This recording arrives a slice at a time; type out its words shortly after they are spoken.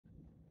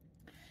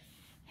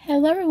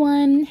Hello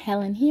everyone,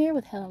 Helen here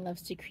with Helen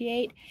Loves to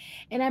Create,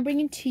 and I'm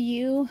bringing to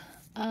you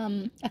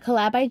a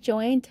collab I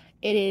joined.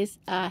 It is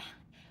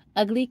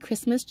Ugly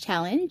Christmas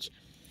Challenge,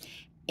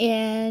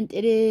 and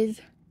it is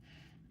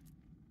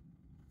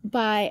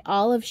by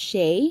Olive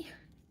Shay,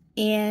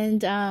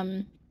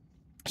 and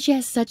she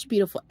has such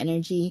beautiful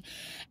energy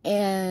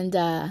and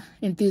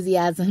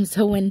enthusiasm.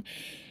 So when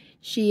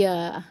she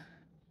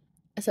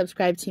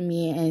subscribed to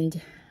me,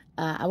 and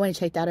I went and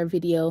checked out her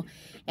video,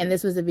 and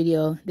this was a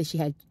video that she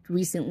had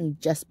recently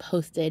just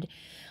posted,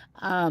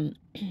 whoever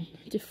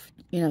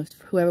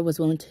was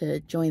willing to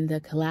join the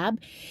collab.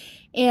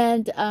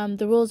 And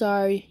the rules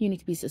are: you need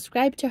to be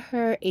subscribed to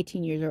her,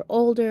 18 years or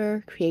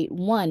older, create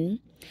one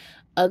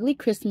ugly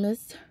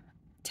Christmas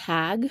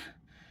tag,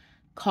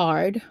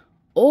 card,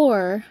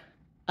 or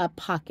a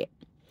pocket.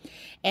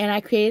 And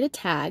I created a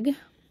tag,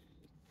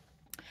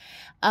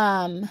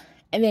 and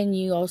then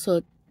you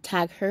also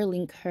tag her,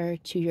 link her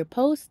to your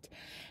post,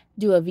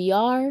 do a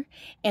VR,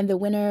 and the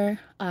winner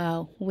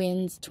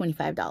wins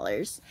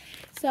 $25.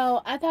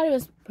 So I thought it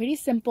was pretty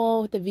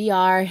simple with the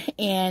VR.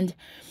 And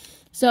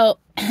so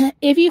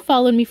if you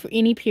followed me for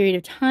any period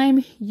of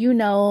time, you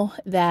know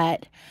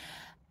that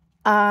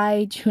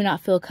I do not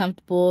feel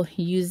comfortable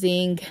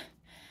using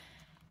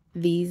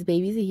these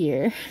babies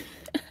here.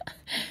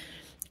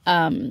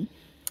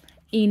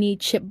 Any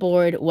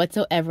chipboard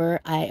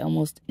whatsoever. I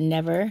almost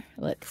never,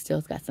 look, still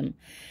it's got some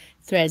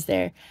threads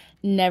there,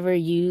 never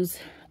use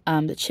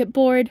the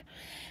chipboard.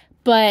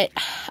 But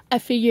I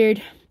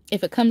figured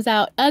if it comes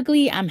out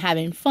ugly, I'm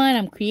having fun,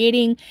 I'm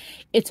creating,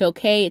 it's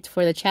okay, it's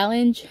for the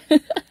challenge.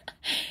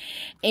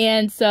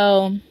 And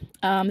so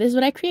this is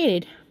what I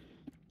created,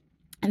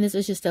 and this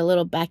is just a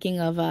little backing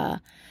of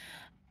a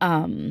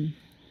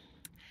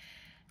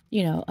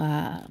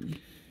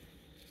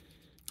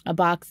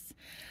box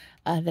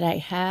that I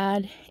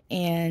had,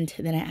 and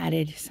then I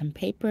added some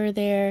paper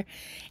there,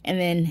 and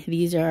then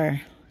these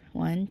are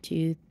 1,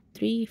 2,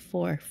 3,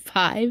 4,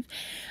 5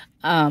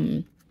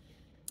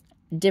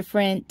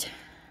 different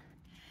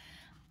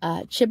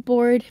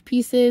chipboard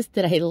pieces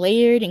that I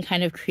layered and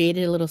kind of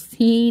created a little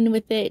scene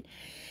with it.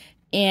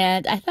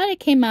 And I thought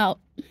it came out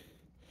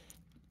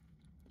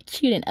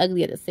cute and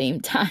ugly at the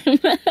same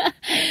time.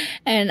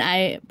 And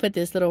I put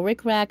this little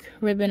rickrack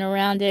ribbon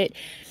around it,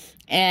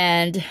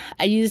 and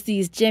I used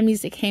these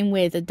jimmies that came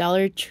with a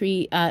Dollar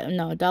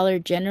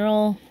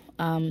General.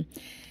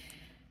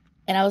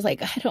 And I was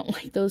like, I don't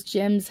like those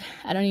gems.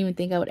 I don't even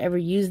think I would ever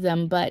use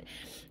them, but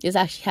this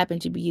actually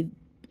happened to be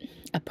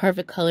a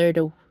perfect color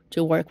to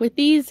work with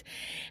these.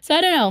 So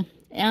I don't know.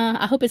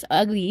 I hope it's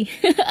ugly,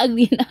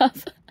 ugly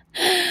enough.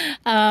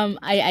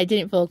 I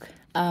didn't feel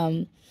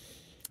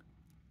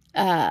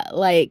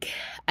like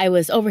I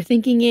was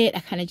overthinking it. I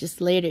kind of just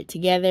layered it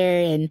together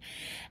and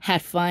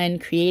had fun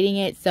creating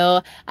it.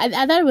 So I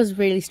thought it was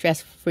really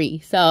stress-free.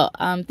 So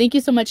thank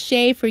you so much,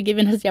 Shay, for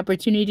giving us the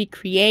opportunity to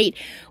create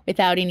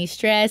without any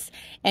stress.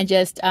 And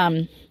just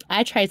I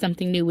tried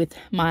something new with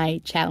my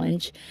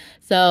challenge.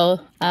 So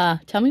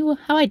tell me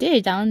how I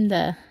did down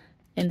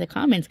in the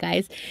comments,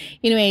 guys.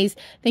 Anyways,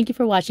 thank you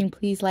for watching.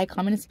 Please like,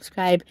 comment, and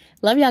subscribe.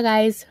 Love y'all,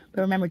 guys.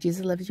 But remember,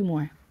 Jesus loves you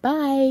more.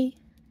 Bye.